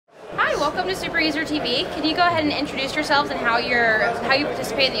welcome to SuperuserTV. Can you go ahead and introduce yourselves and how you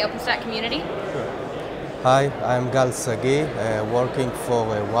participate in the OpenStack community? Sure. Hi, I'm Sagie, working for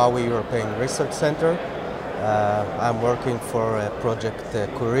Huawei European Research Center. I'm working for Project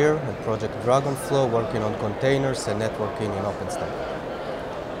Kuryr and Project Dragonflow, working on containers and networking in OpenStack.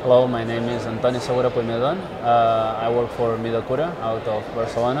 Hello, my name is Antoni Segura Puimedon. I work for Kuryr out of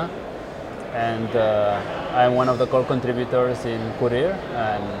Barcelona, and I'm one of the core contributors in Kuryr,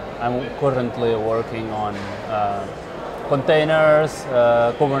 and I'm currently working on containers,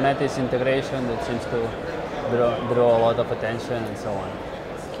 Kubernetes integration that seems to draw a lot of attention and so on.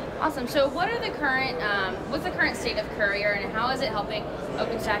 Awesome. So what's the current state of Kuryr, and how is it helping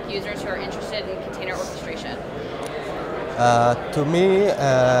OpenStack users who are interested in container orchestration? To me,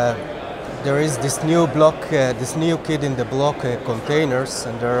 there is this new block, this new kid in the block, containers,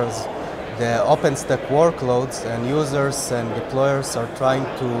 and there's the OpenStack workloads, and users and deployers are trying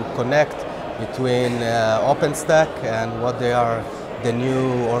to connect between OpenStack and what they are, the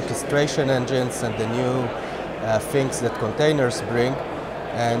new orchestration engines and the new things that containers bring.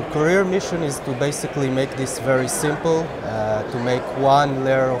 And Kuryr mission is to basically make this very simple, to make one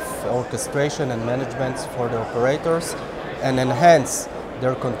layer of orchestration and management for the operators and enhance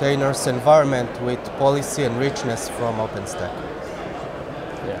their containers environment with policy and richness from OpenStack.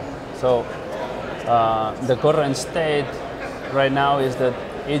 Yeah. So the current state right now is that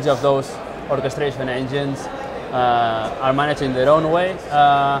each of those orchestration engines are managed in their own way,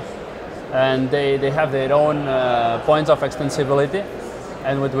 and they have their own points of extensibility.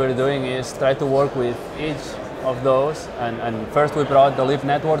 And what we're doing is try to work with each of those. And first we brought the Live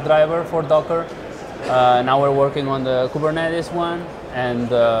Network driver for Docker. Now we're working on the Kubernetes one, and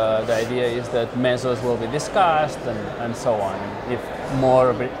the idea is that mesos will be discussed and so on. If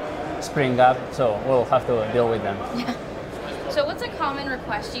more spring up, so we'll have to deal with them. Yeah. So what's a common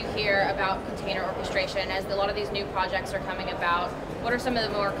request you hear about container orchestration as a lot of these new projects are coming about? What are some of the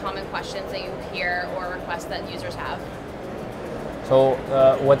more common questions that you hear or requests that users have? So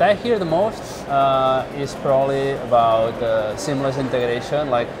what I hear the most is probably about seamless integration.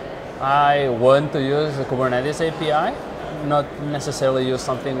 Like, I want to use the Kubernetes API, not necessarily use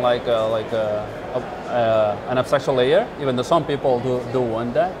something like an abstraction layer, even though some people do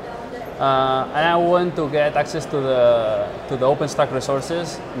want that. And I want to get access to the OpenStack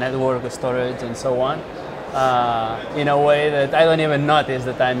resources, network, storage, and so on, in a way that I don't even notice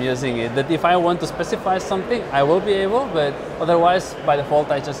that I'm using it. That if I want to specify something, I will be able, but otherwise, by default,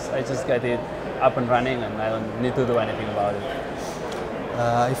 I just get it up and running, and I don't need to do anything about it.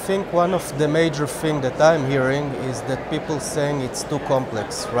 I think one of the major things that I'm hearing is that people saying it's too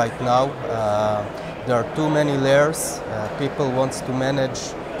complex right now. There are too many layers. People want to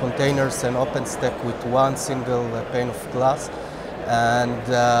manage containers and OpenStack with one single pane of glass, and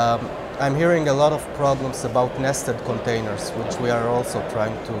I'm hearing a lot of problems about nested containers, which we are also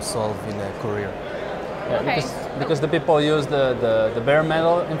trying to solve in Kuryr. Yeah, okay. because the people use the bare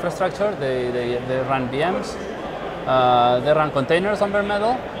metal infrastructure, they run VMs, they run containers on bare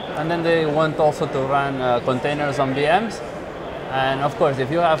metal, and then they want also to run containers on VMs. And of course,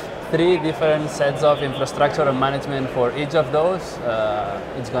 if you have 3 different sets of infrastructure and management for each of those,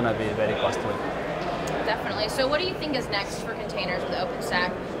 it's going to be very costly. Definitely. So what do you think is next for containers with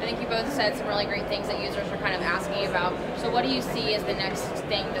OpenStack? I think you both said some really great things that users are kind of asking about. So what do you see as the next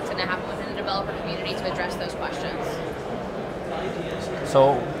thing that's going to happen within the developer community to address those questions?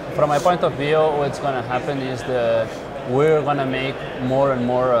 So from my point of view, what's going to happen is that we're going to make more and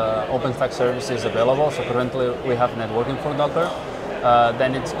more OpenStack services available. So currently we have networking for Docker.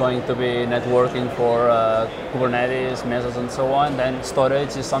 Then it's going to be networking for Kubernetes, mesos, and so on. Then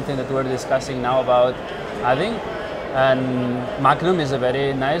storage is something that we're discussing now about adding. And Magnum is a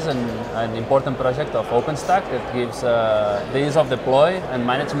very nice and important project of OpenStack that gives the ease of deploy and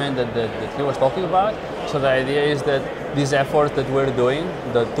management that he was talking about. So the idea is that this effort that we're doing,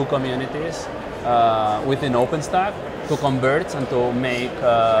 the 2 communities within OpenStack, to converge and to make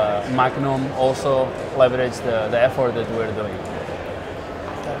Magnum also leverage the effort that we're doing.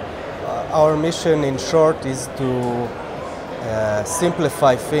 Our mission, in short, is to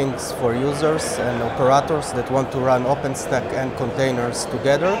simplify things for users and operators that want to run OpenStack and containers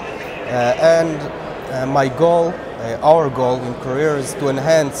together. And my goal, our goal in Kuryr, is to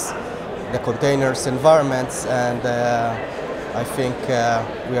enhance the containers environments, and I think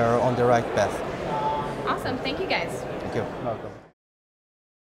we are on the right path. Awesome. Thank you guys. Thank you. Welcome.